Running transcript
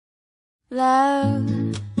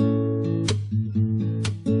Love,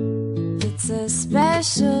 it's a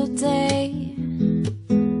special day.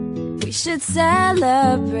 We should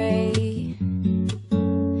celebrate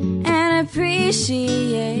and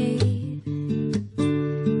appreciate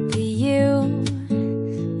that you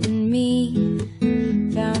and me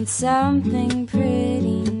found something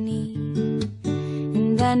pretty neat.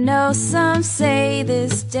 And I know some say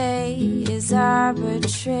this day is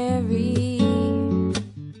arbitrary,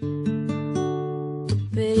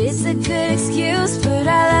 but it's a good excuse, put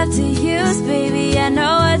our love to use, baby. I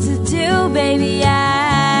know what to do, baby.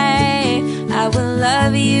 I will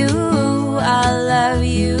love you, I'll love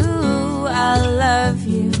you, I'll love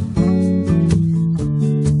you.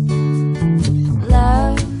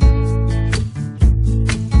 Love,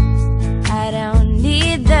 I don't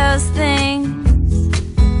need those things,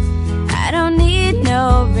 I don't need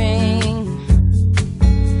no ring,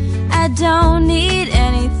 I don't need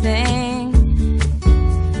anything.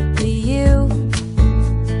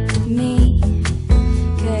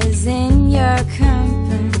 In your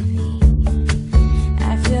company,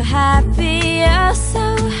 I feel happy, oh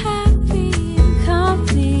so happy and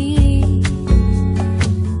comfy.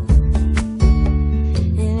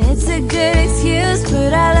 And it's a good excuse,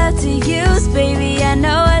 put our love to use, baby. I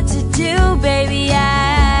know what to do, baby.